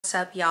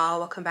What's up, y'all?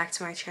 Welcome back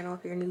to my channel.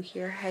 If you're new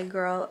here, hey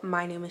girl,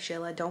 my name is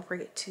Jayla. Don't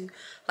forget to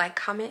like,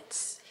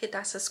 comment, hit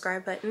that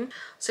subscribe button.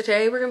 So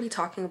today we're gonna be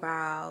talking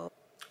about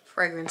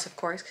fragrance, of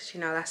course, because you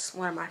know that's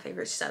one of my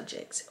favorite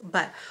subjects,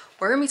 but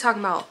we're gonna be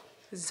talking about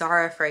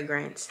Zara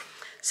fragrance.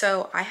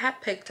 So I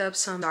had picked up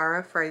some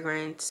Zara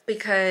fragrance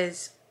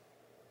because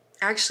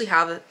I actually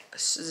have a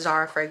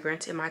Zara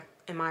fragrance in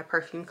my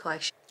perfume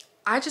collection.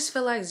 I just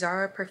feel like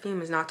Zara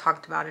Perfume is not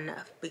talked about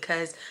enough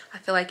because I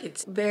feel like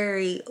it's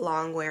very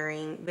long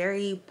wearing,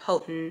 very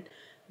potent,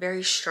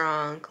 very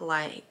strong.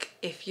 Like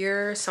if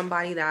you're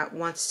somebody that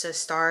wants to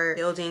start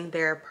building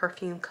their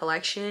perfume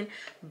collection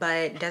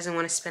but doesn't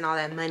want to spend all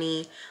that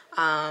money,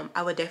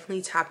 I would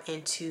definitely tap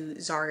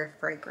into Zara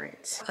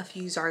fragrance. A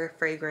few Zara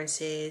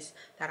fragrances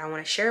that I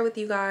want to share with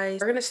you guys.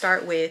 We're gonna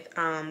start with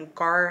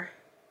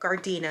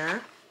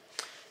Gardena.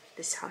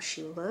 This is how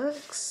she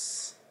looks.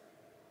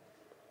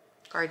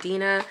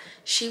 Gardena,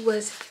 she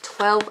was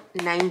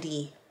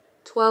 $12.90.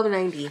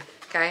 $12.90.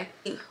 Okay,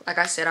 like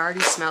I said, I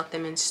already smelled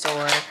them in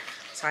store,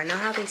 so I know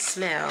how they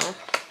smell.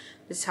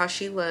 This is how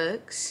she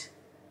looks.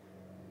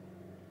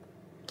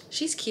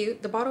 She's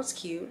cute. The bottle's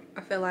cute,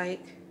 I feel like,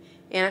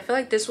 and I feel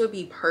like this would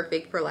be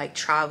perfect for like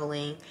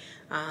traveling,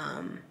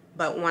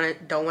 but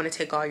don't want to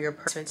take all your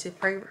expensive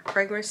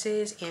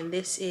fragrances. And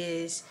this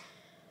is,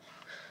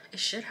 it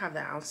should have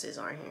the ounces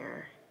on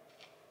here.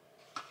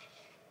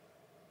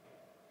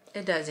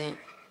 It doesn't,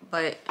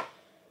 but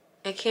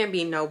it can't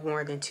be no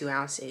more than 2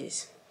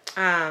 ounces.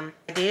 I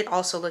did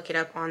also look it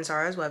up on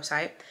Zara's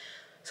website.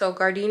 So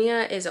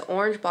Gardenia is an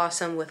orange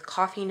blossom with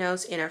coffee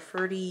notes and a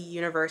fruity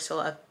universal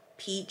of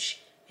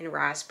peach and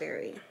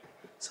raspberry.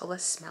 So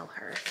let's smell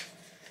her,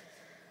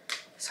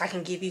 so I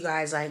can give you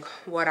guys like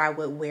what I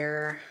would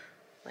wear,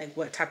 like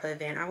what type of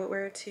event I would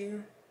wear it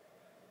to.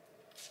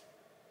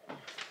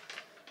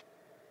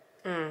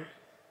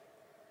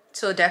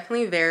 So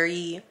definitely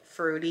very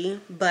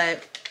fruity,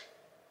 but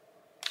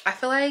I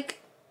feel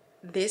like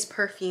this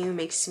perfume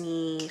makes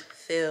me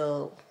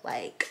feel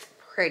like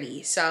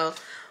pretty. So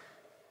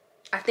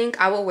I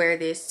think I will wear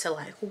this to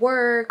like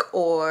work,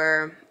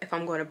 or if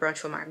I'm going to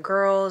brunch with my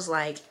girls,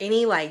 like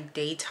any like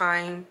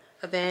daytime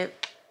event,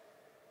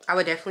 I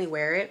would definitely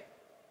wear it.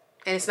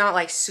 And it's not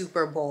like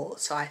super bold,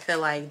 so I feel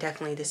like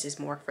definitely this is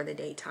more for the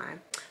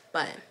daytime.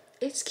 But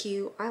it's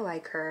cute. I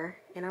like her,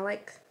 and I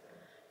like,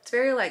 it's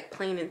very like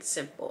plain and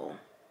simple,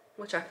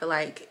 which I feel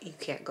like you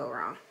can't go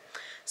wrong.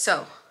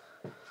 So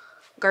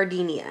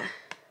Gardenia,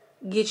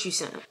 get you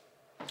some.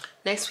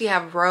 Next we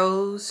have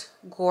Rose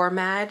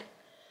Gourmand.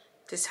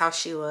 This is how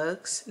she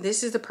looks.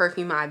 This is the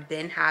perfume I've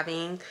been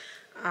having.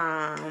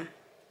 It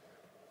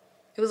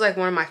was like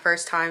one of my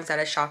first times that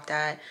I shopped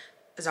at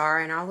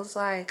Zara, and I was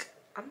like,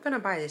 I'm gonna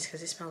buy this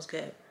because it smells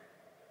good.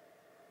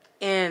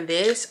 And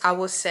this, I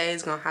will say,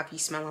 is gonna have you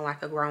smelling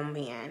like a grown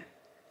man,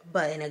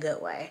 but in a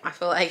good way. I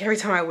feel like every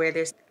time I wear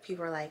this,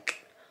 people are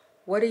like,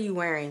 what are you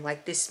wearing?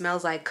 Like, this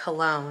smells like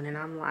cologne. And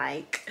I'm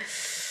like,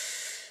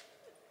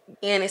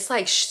 and it's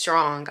like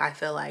strong, I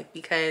feel like,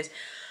 because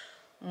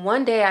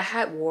one day I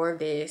had wore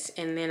this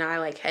and then I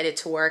like headed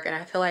to work, and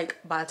I feel like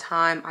by the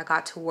time I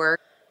got to work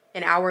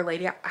an hour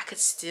later, I could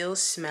still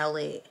smell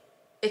it.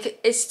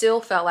 It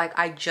still felt like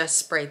I just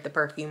sprayed the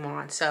perfume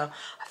on. So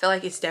I feel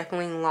like it's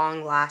definitely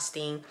long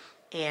lasting,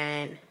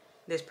 and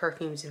this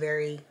perfume is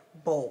very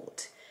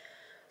bold.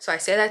 So I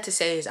say that to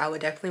say is I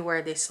would definitely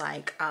wear this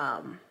like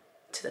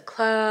to the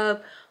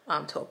club,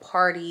 to a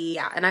party.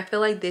 Yeah, and I feel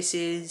like this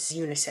is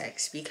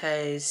unisex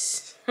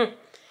because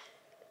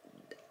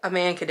a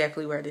man could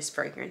definitely wear this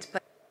fragrance.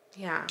 But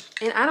yeah,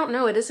 and I don't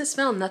know, it doesn't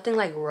smell nothing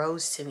like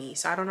rose to me,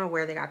 so I don't know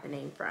where they got the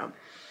name from.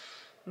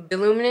 The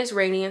luminous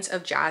radiance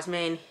of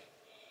jasmine,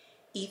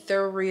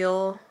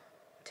 ethereal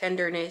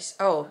tenderness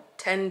of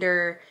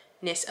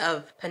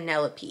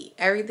Penelope.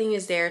 Everything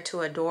is there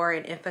to adore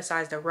and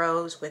emphasize the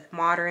rose with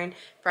modern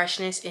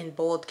freshness and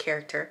bold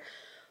character.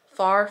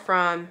 Far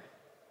from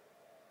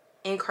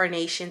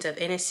incarnations of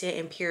innocent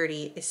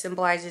impurity, it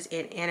symbolizes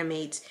and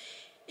animates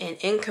an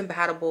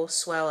incompatible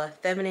swell of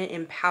feminine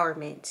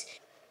empowerment.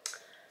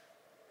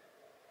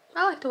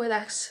 I like the way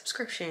that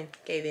subscription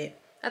gave it.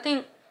 I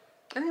think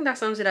that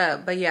sums it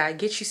up. But yeah,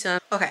 get you some.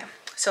 Okay,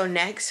 so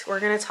next we're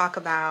gonna talk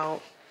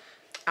about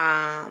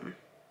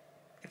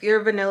if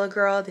you're a vanilla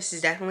girl, this is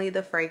definitely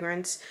the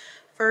fragrance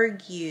for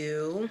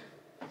you.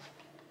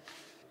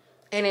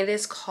 And it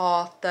is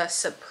called the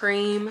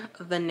Supreme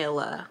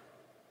Vanilla.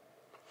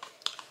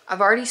 I've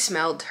already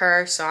smelled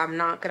her, so I'm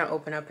not gonna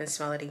open up and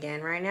smell it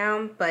again right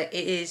now, but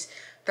it is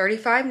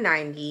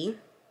 $35.90.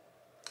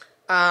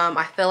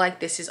 I feel like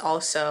this is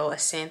also a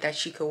scent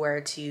that you could wear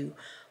to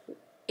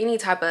any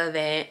type of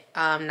event,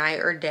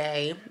 night or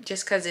day,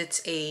 just because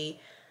it's a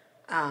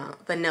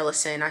vanilla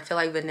scent. I feel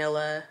like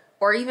vanilla,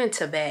 or even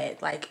to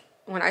bed. Like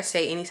when I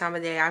say any time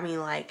of day, I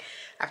mean like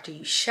after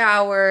you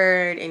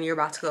showered and you're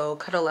about to go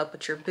cuddle up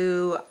with your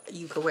boo,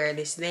 you could wear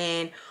this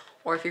then.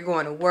 Or if you're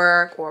going to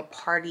work or a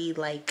party,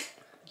 like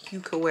you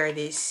could wear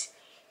this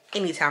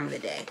any time of the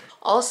day.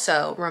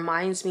 Also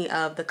reminds me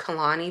of the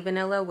Kalani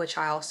vanilla, which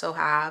I also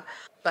have.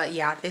 But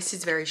yeah, this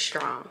is very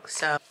strong.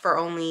 So for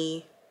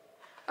only,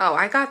 oh,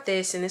 I got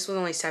this and this was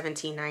only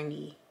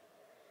 $17.90.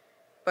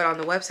 But on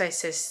the website it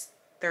says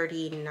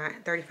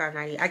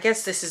 $35.90. I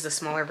guess this is the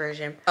smaller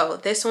version. Oh,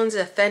 this one's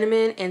a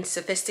feminine and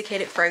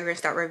sophisticated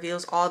fragrance that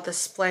reveals all the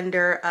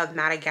splendor of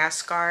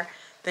Madagascar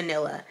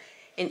vanilla.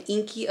 An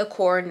inky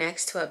accord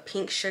next to a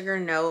pink sugar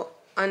note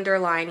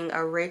underlining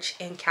a rich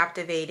and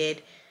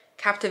captivating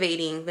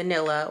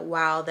vanilla,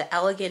 while the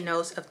elegant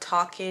notes of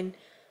Tonkin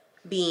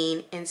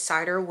bean and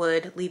cider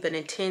wood leave an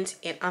intense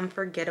and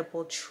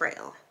unforgettable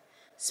trail.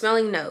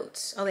 Smelling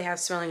notes. Oh, they have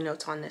smelling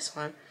notes on this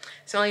one.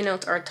 Smelling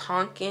notes are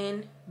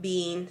Tonkin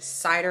bean,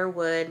 cider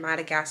wood,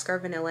 Madagascar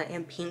vanilla,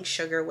 and pink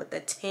sugar with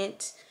a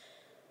tint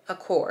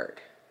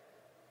accord.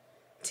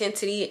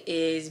 Intensity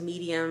is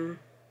medium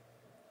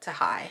to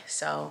high,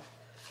 so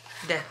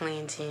definitely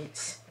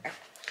intense.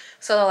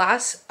 So the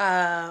last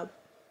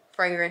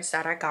fragrance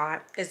that I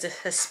got is the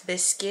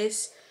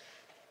Hibiscus,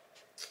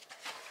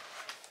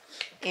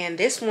 and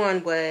this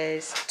one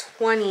was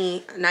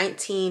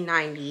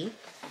 $19.90.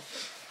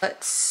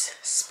 Let's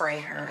spray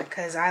her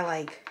because I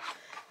like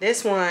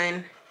this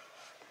one.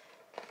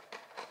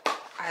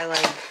 I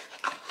like.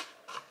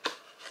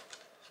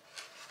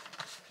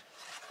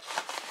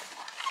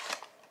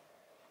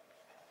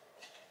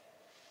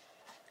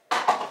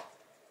 I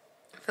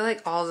feel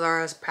like all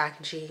Zara's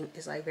packaging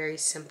is like very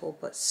simple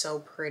but so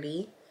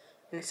pretty.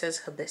 And it says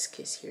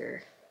hibiscus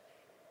here.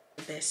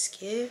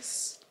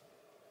 Hibiscus.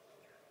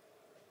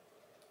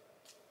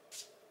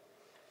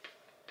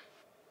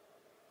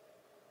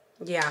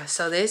 Yeah,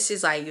 so this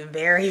is like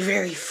very,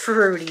 very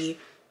fruity.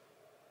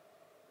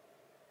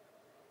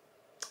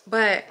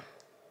 But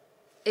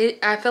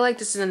I feel like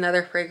this is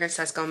another fragrance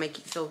that's gonna make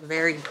you feel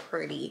very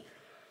pretty.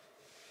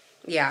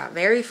 Yeah,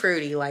 very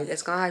fruity. Like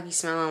it's gonna have you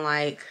smelling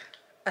like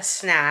a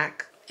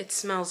snack. It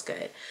smells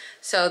good.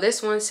 So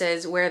this one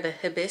says, where the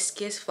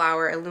hibiscus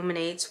flower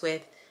illuminates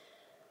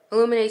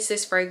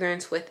this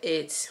fragrance with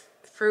its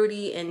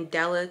fruity and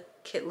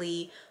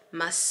delicately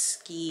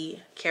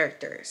musky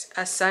characters.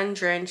 A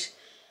sun-drenched,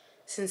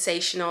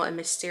 sensational and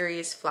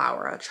mysterious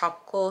flower, a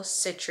tropical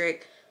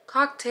citric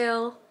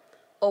cocktail,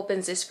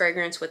 opens this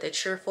fragrance with a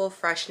cheerful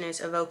freshness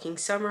evoking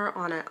summer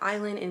on an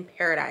island in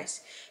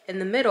paradise. In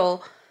the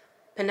middle,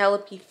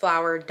 Penelope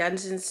flower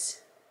duns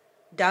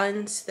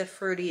the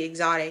fruity,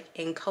 exotic,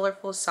 and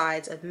colorful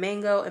sides of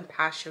mango and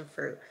passion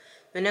fruit.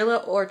 Vanilla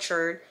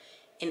orchard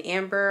and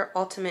amber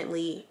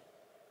ultimately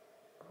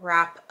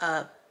wrap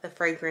up the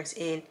fragrance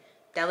in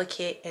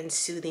delicate and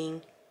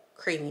soothing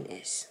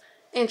creaminess.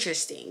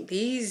 Interesting.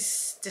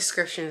 These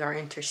descriptions are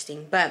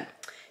interesting, but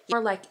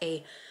more like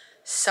a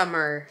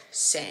summer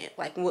scent,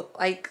 like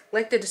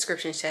the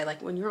description said,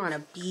 like when you're on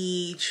a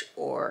beach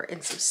or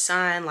in some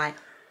sun, like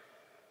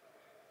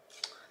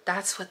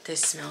that's what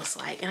this smells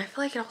like. And I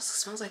feel like it also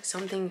smells like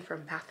something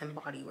from Bath and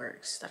Body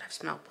Works that I've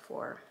smelled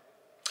before.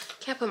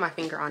 Can't put my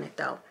finger on it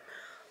though.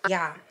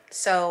 Yeah,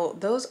 so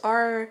those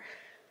are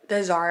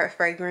the Zara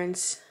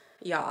fragrance,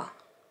 y'all.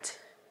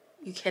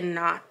 You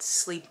cannot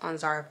sleep on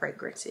Zara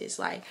fragrances.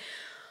 Like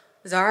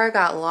Zara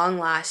got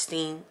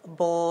long-lasting,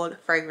 bold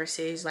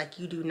fragrances. Like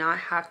you do not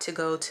have to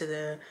go to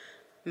the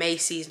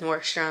Macy's,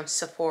 Nordstrom,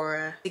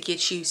 Sephora to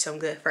get you some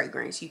good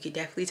fragrance. You could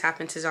definitely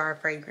tap into Zara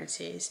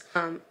fragrances.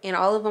 And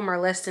all of them are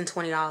less than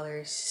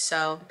 $20.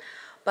 So,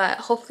 but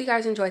hopefully you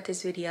guys enjoyed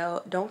this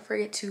video. Don't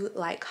forget to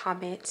like,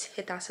 comment,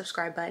 hit that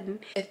subscribe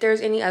button. If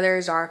there's any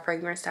other Zara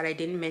fragrance that I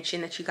didn't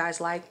mention that you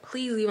guys like,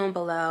 please leave them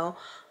below.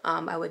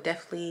 I would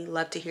definitely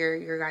love to hear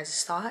your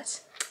guys'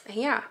 thoughts. And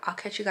yeah, I'll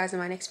catch you guys in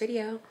my next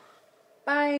video. Bye.